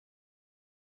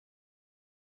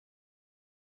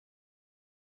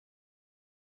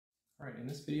All right, in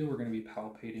this video we're going to be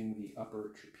palpating the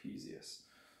upper trapezius.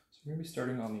 So we're going to be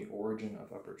starting on the origin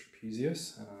of upper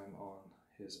trapezius, and I'm on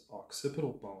his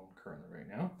occipital bone currently right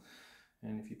now.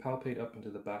 And if you palpate up into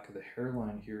the back of the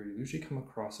hairline here, you usually come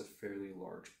across a fairly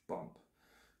large bump.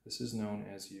 This is known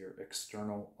as your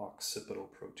external occipital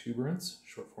protuberance,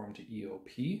 short form to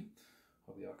EOP,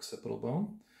 of the occipital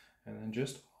bone. And then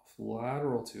just off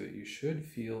lateral to it, you should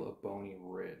feel a bony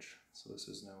ridge. So this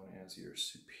is known as your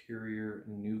superior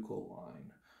nuchal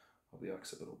line of the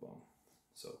occipital bone.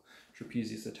 So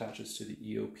trapezius attaches to the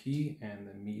EOP and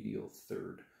the medial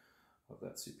third of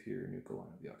that superior nuchal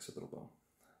line of the occipital bone.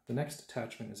 The next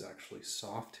attachment is actually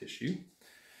soft tissue,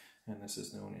 and this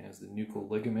is known as the nuchal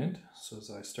ligament. So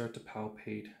as I start to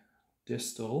palpate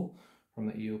distal from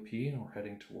the EOP, and we're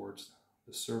heading towards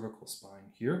the cervical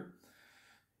spine here,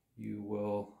 you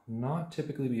will not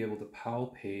typically be able to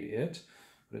palpate it,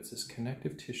 but it's this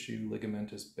connective tissue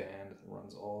ligamentous band that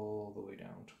runs all the way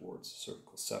down towards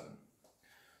cervical 7.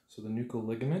 So the nuchal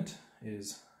ligament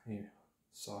is a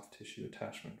soft tissue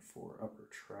attachment for upper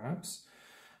traps.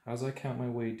 As I count my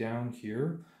way down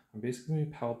here, I'm basically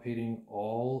palpating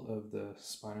all of the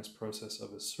spinous process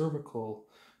of a cervical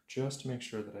just to make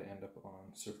sure that I end up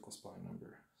on cervical spine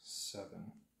number 7.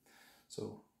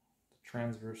 So the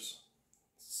transverse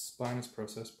spinous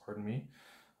process,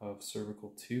 of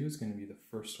cervical 2 is going to be the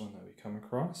first one that we come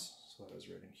across. So that is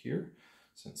right in here.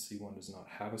 Since C1 does not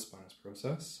have a spinous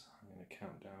process, I'm going to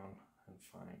count down and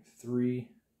find 3,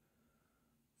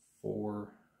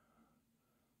 4,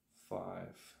 5,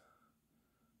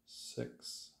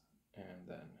 6, and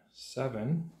then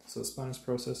 7. So the spinous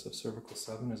process of cervical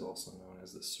 7 is also known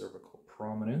as the cervical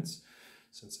prominence,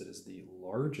 since it is the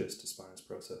largest spinous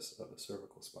process of the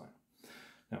cervical spine.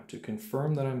 Now, to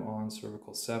confirm that I'm on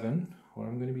cervical 7, what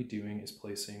I'm going to be doing is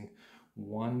placing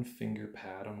one finger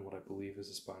pad on what I believe is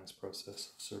the spinous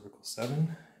process of cervical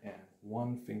 7, and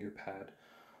one finger pad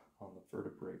on the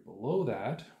vertebrae below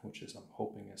that, which is, I'm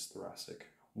hoping, is thoracic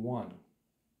 1.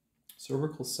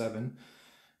 Cervical 7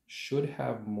 should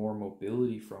have more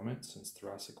mobility from it, since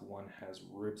thoracic 1 has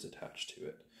ribs attached to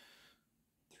it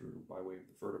by way of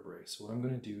the vertebrae. So what I'm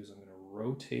going to do is I'm going to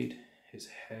rotate his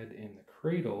head in the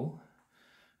cradle,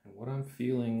 and what I'm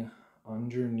feeling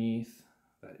underneath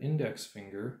that index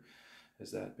finger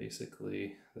is that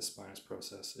basically the spinous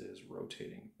process is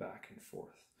rotating back and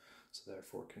forth. So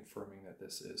therefore confirming that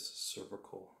this is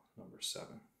cervical number 7.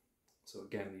 So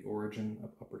again, the origin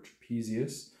of upper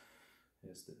trapezius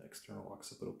is the external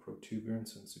occipital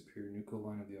protuberance and superior nuchal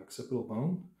line of the occipital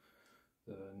bone,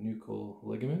 the nuchal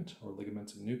ligament or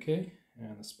Ligamentum Nuchae,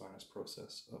 and the spinous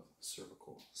process of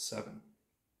cervical 7.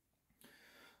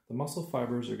 The muscle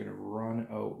fibers are going to run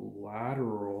out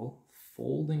lateral,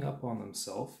 folding up on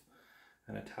themselves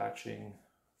and attaching,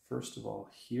 first of all,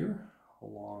 here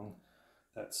along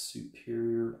that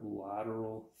superior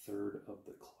lateral third of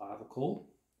the clavicle.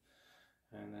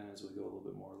 And then as we go a little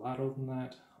bit more lateral than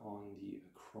that, on the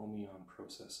acromion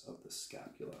process of the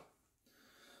scapula.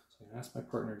 So I'm going to ask my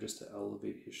partner just to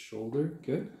elevate his shoulder,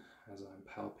 good, as I'm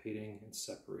palpating and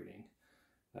separating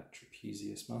that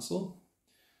trapezius muscle.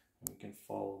 And we can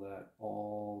follow that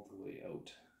all the way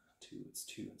out to its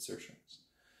 2 insertions.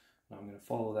 Now I'm going to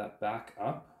follow that back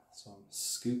up. So I'm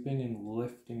scooping and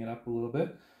lifting it up a little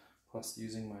bit, plus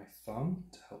using my thumb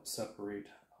to help separate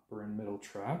upper and middle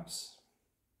traps.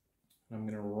 And I'm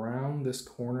going to round this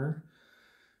corner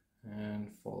and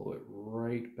follow it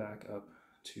right back up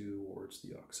towards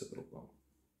the occipital bone.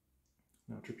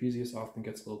 Now trapezius often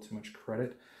gets a little too much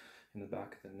credit in the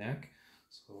back of the neck.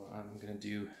 So what I'm going to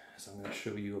do is I'm going to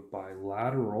show you a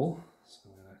bilateral. So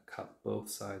I'm going to cut both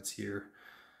sides here.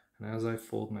 And as I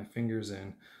fold my fingers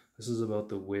in, this is about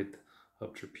the width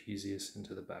of trapezius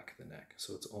into the back of the neck.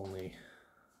 So it's only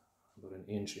about an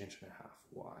inch, inch and a half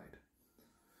wide.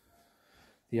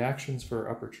 The actions for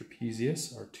upper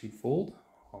trapezius are twofold,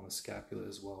 on the scapula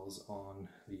as well as on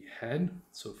the head.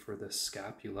 So for the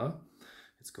scapula,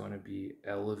 it's going to be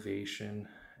elevation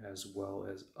as well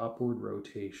as upward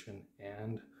rotation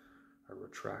and a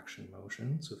retraction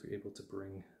motion. So if you're able to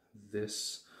bring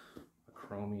this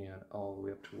acromion all the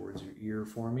way up towards your ear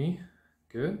for me,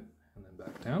 good, and then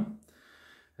back down.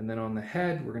 And then on the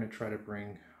head, we're going to try to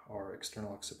bring our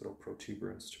external occipital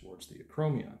protuberance towards the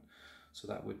acromion. So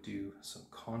that would do some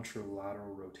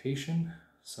contralateral rotation,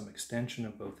 some extension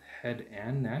of both head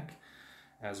and neck,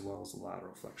 as well as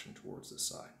lateral flexion towards the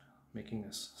side, making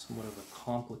this somewhat of a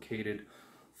complicated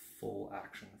full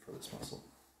action for this muscle.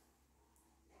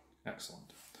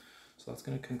 Excellent. So that's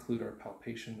going to conclude our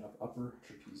palpation of upper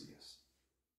trapezius.